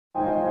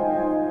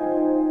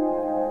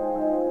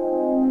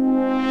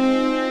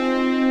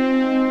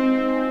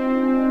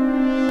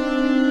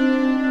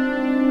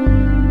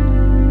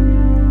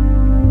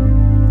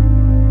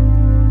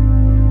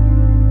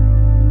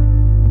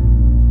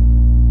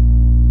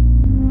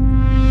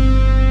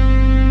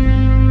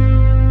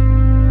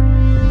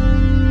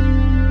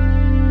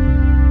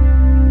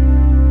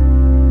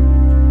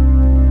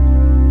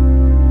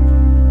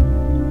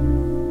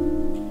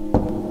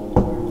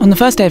On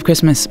the first day of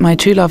Christmas, my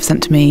true love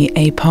sent to me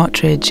a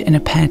partridge in a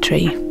pear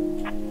tree.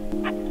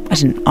 I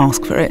didn't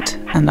ask for it,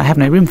 and I have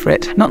no room for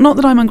it. Not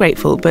that I'm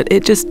ungrateful, but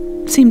it just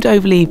seemed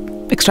overly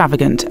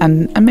extravagant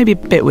and maybe a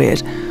bit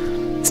weird.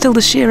 Still,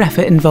 the sheer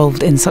effort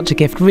involved in such a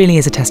gift really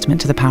is a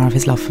testament to the power of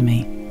his love for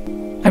me.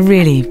 I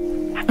really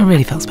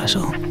felt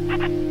special.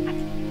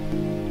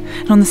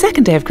 And on the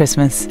second day of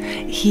Christmas,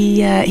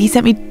 he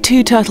sent me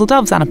 2 turtle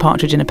doves and a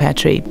partridge in a pear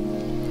tree.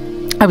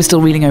 I was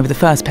still reeling over the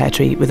first pear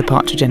tree with a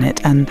partridge in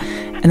it, and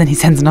then he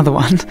sends another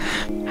one.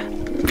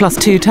 Plus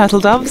 2 turtle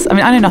doves. I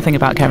mean, I know nothing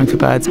about caring for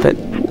birds, but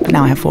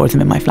now I have 4 of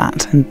them in my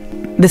flat, and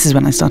this is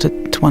when I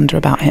started to wonder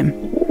about him.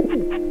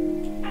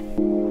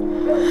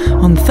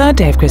 On the third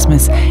day of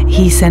Christmas,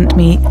 he sent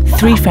me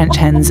 3 French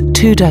hens,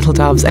 2 turtle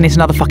doves, and it's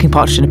another fucking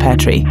partridge in a pear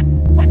tree.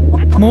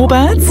 More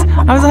birds?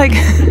 I was like,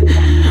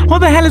 what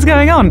the hell is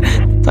going on?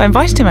 So I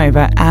invited him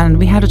over and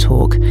we had a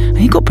talk, and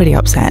he got pretty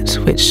upset,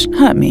 which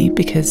hurt me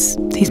because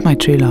he's my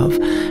true love,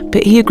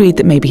 but he agreed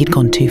that maybe he'd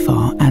gone too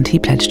far and he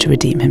pledged to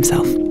redeem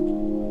himself.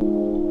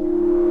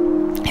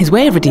 His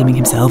way of redeeming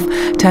himself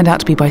turned out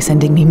to be by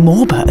sending me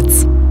more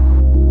birds.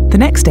 The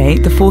next day,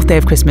 the 4th day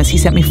of Christmas, he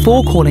sent me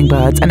 4 calling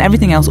birds and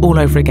everything else all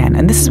over again,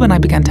 and this is when I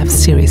began to have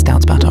serious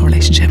doubts about our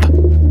relationship.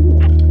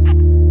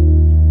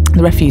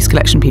 The refuse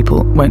collection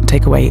people won't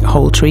take away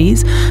whole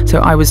trees,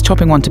 so I was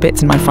chopping one to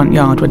bits in my front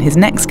yard when his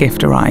next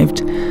gift arrived.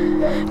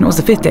 And it was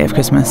the 5th day of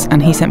Christmas,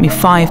 and he sent me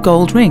 5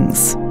 gold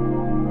rings.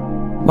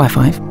 Why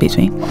 5? Beats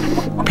me.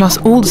 Plus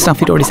all the stuff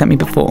he'd already sent me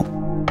before.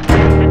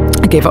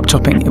 I gave up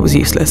chopping, it was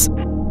useless.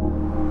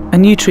 A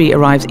new tree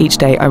arrives each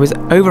day. I was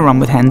overrun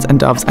with hens and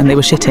doves, and they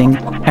were shitting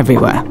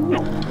everywhere.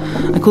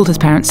 I called his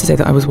parents to say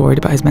that I was worried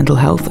about his mental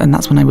health, and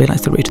that's when I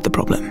realised the root of the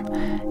problem.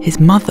 His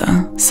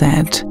mother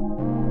said,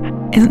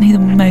 "Isn't he the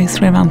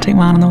most romantic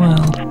man in the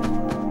world?"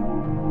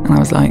 And I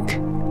was like,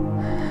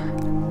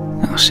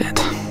 oh shit.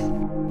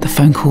 The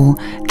phone call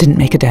didn't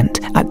make a dent.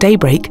 At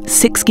daybreak,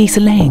 6 geese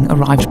a-laying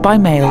arrived by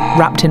mail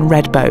wrapped in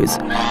red bows.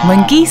 And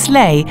when geese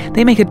lay,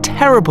 they make a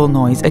terrible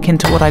noise akin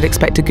to what I'd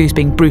expect a goose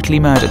being brutally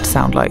murdered to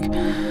sound like.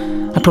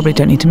 I probably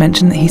don't need to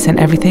mention that he sent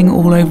everything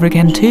all over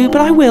again too, but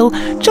I will,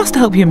 just to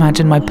help you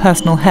imagine my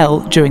personal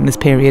hell during this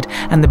period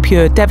and the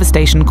pure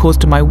devastation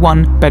caused to my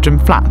 1-bedroom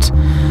flat.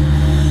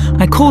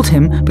 I called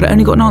him, but I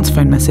only got an answer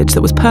phone message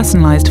that was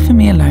personalised for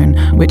me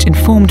alone, which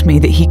informed me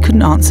that he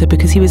couldn't answer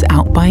because he was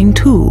out buying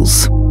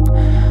tools.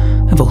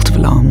 A volt of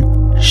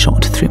alarm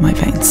shot through my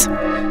veins.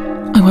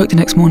 I woke the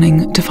next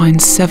morning to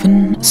find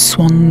 7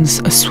 swans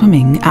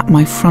a-swimming at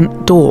my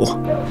front door.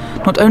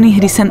 Not only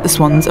had he sent the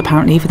swans,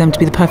 apparently for them to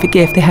be the perfect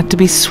gift, they had to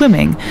be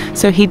swimming,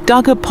 so he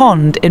dug a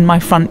pond in my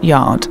front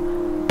yard.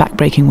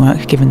 Back-breaking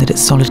work, given that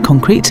it's solid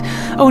concrete.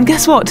 Oh, and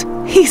guess what?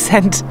 He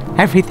sent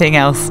everything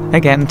else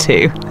again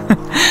too.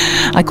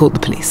 I called the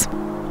police.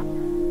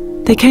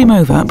 They came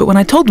over, but when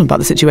I told them about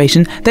the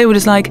situation, they were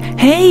just like,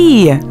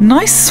 "Hey,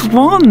 nice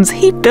swans,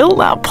 he built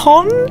that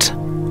pond?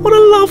 What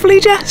a lovely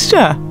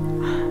gesture."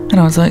 And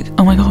I was like,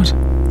 oh my god,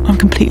 I'm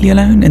completely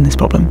alone in this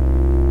problem.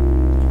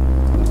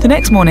 The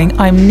next morning,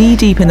 I'm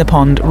knee-deep in the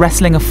pond,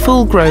 wrestling a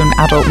full-grown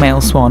adult male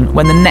swan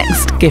when the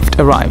next gift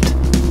arrived.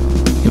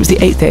 It was the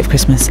 8th day of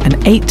Christmas, and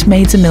 8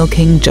 maids of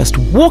milking just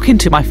walk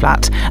into my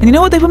flat. And you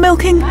know what they were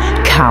milking?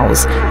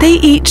 Cows. They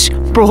each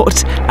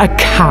brought a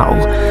cow.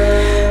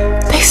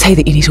 They say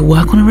that you need to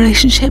work on a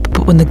relationship,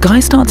 but when the guy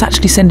starts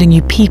actually sending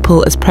you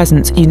people as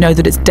presents, you know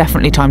that it's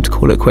definitely time to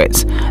call it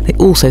quits. They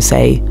also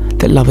say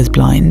that love is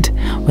blind.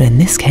 Well, in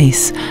this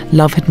case,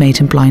 love had made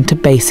him blind to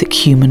basic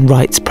human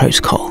rights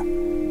protocol.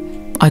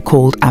 I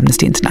called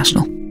Amnesty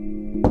International.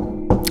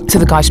 So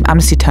the guys from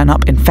Amnesty turn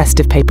up in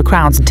festive paper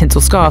crowns and tinsel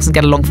scarves and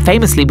get along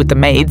famously with the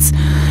maids.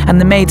 And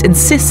the maids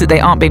insist that they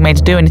aren't being made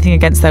to do anything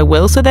against their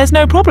will, so there's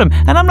no problem.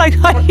 And I'm like,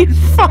 are you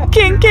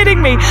fucking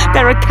kidding me?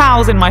 There are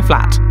cows in my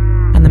flat.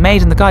 And the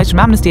maid and the guys from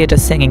Amnesty are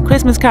just singing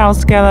Christmas carols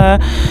together.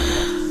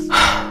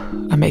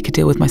 I make a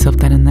deal with myself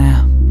then and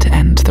there to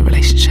end the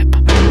relationship.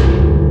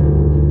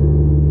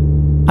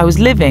 I was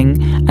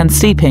living and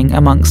sleeping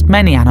amongst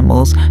many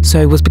animals,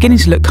 so was beginning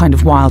to look kind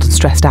of wild and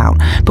stressed out.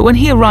 But when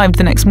he arrived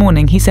the next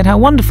morning, he said how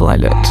wonderful I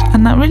looked,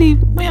 and that really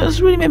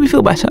made me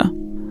feel better.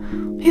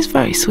 He's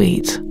very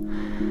sweet.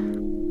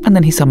 And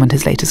then he summoned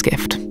his latest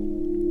gift.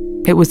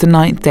 It was the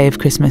 9th day of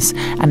Christmas,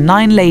 and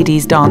 9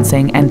 ladies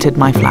dancing entered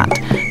my flat.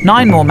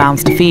 9 more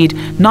mouths to feed,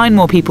 9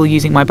 more people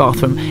using my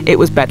bathroom. It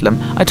was bedlam.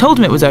 I told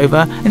him it was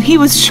over, and he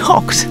was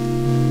shocked.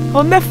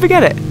 I'll never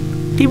forget it.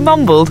 He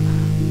mumbled,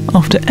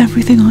 "After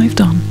everything I've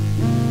done,"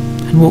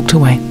 and walked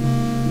away.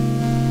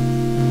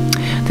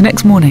 The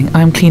next morning,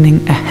 I'm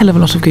cleaning a hell of a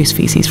lot of goose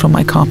feces from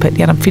my carpet,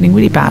 yet I'm feeling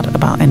really bad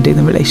about ending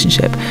the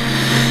relationship.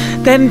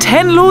 Then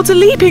 10 Lords of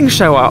Leaping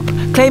show up,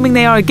 claiming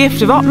they are a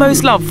gift of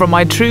utmost love from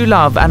my true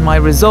love, and my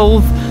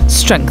resolve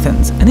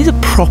strengthens. And these are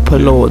proper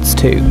lords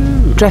too,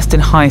 dressed in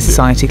high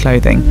society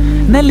clothing.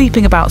 And they're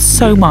leaping about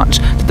so much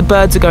that the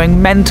birds are going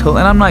mental,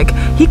 and I'm like,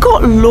 he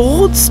got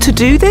lords to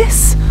do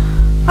this?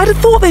 I'd have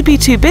thought they'd be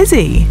too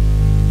busy.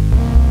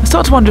 I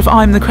start to wonder if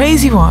I'm the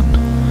crazy one.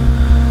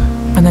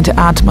 And then to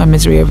add to my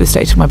misery over the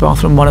state of my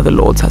bathroom, one of the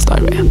lords has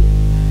diarrhea.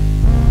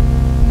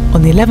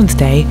 On the 11th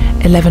day,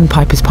 11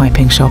 pipers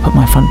piping show up at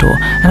my front door,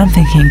 and I'm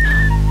thinking,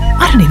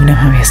 I don't even know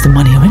how he has the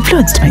money or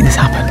influence to make this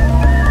happen.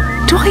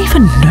 Do I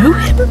even know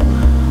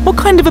him? What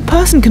kind of a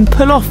person can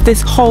pull off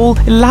this whole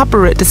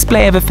elaborate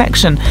display of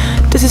affection?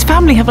 Does his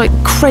family have like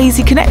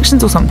crazy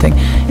connections or something?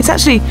 It's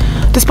actually,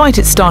 despite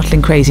its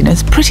startling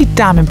craziness, pretty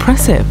damn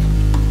impressive.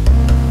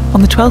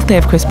 On the 12th day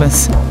of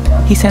Christmas,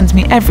 he sends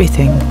me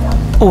everything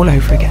all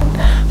over again.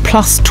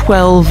 Plus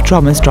 12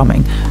 drummers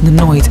drumming, and the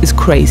noise is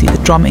crazy. The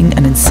drumming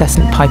and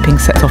incessant piping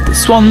sets off the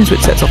swans, which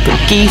sets off the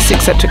geese,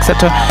 etc,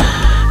 etc.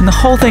 And the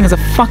whole thing is a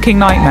fucking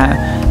nightmare.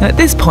 And at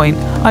this point,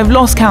 I've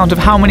lost count of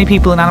how many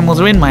people and animals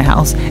are in my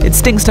house. It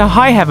stinks to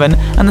high heaven,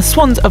 and the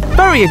swans are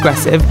very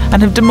aggressive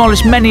and have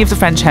demolished many of the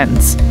French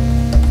hens.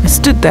 I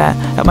stood there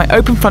at my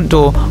open front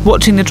door,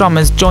 watching the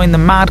drummers join the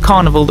mad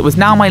carnival that was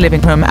now my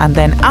living room, and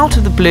then out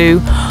of the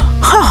blue,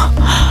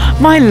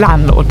 my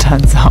landlord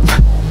turns up.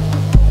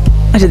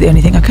 I did the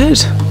only thing I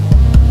could.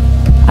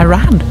 I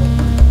ran.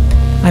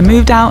 I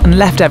moved out and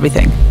left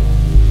everything.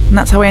 And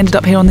that's how I ended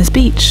up here on this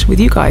beach with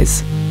you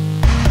guys.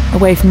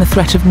 Away from the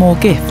threat of more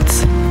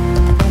gifts.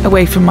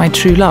 Away from my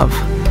true love.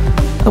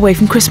 Away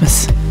from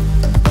Christmas.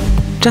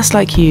 Just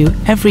like you,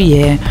 every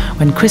year,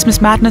 when Christmas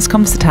madness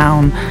comes to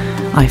town,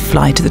 I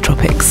fly to the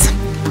tropics.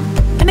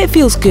 And it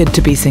feels good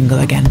to be single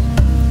again.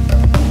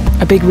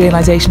 A big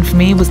realisation for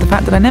me was the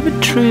fact that I never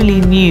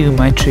truly knew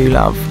my true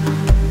love.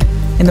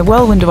 In the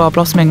whirlwind of our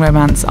blossoming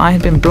romance, I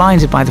had been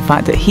blinded by the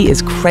fact that he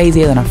is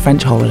crazier than a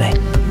French holiday.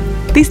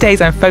 These days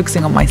I'm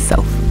focusing on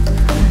myself.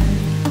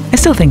 I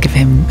still think of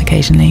him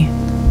occasionally.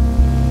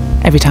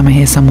 Every time I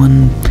hear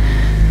someone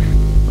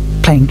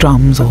playing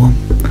drums, or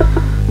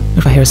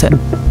if I hear a certain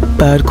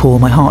bird call,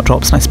 my heart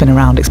drops and I spin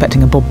around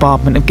expecting a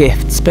bombardment of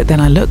gifts, but then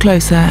I look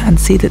closer and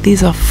see that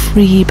these are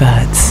free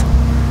birds.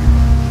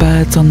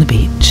 Birds on the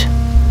beach.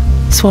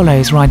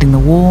 Swallows riding the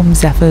warm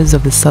zephyrs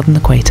of the southern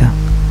equator.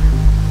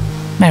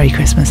 Merry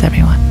Christmas,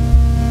 everyone.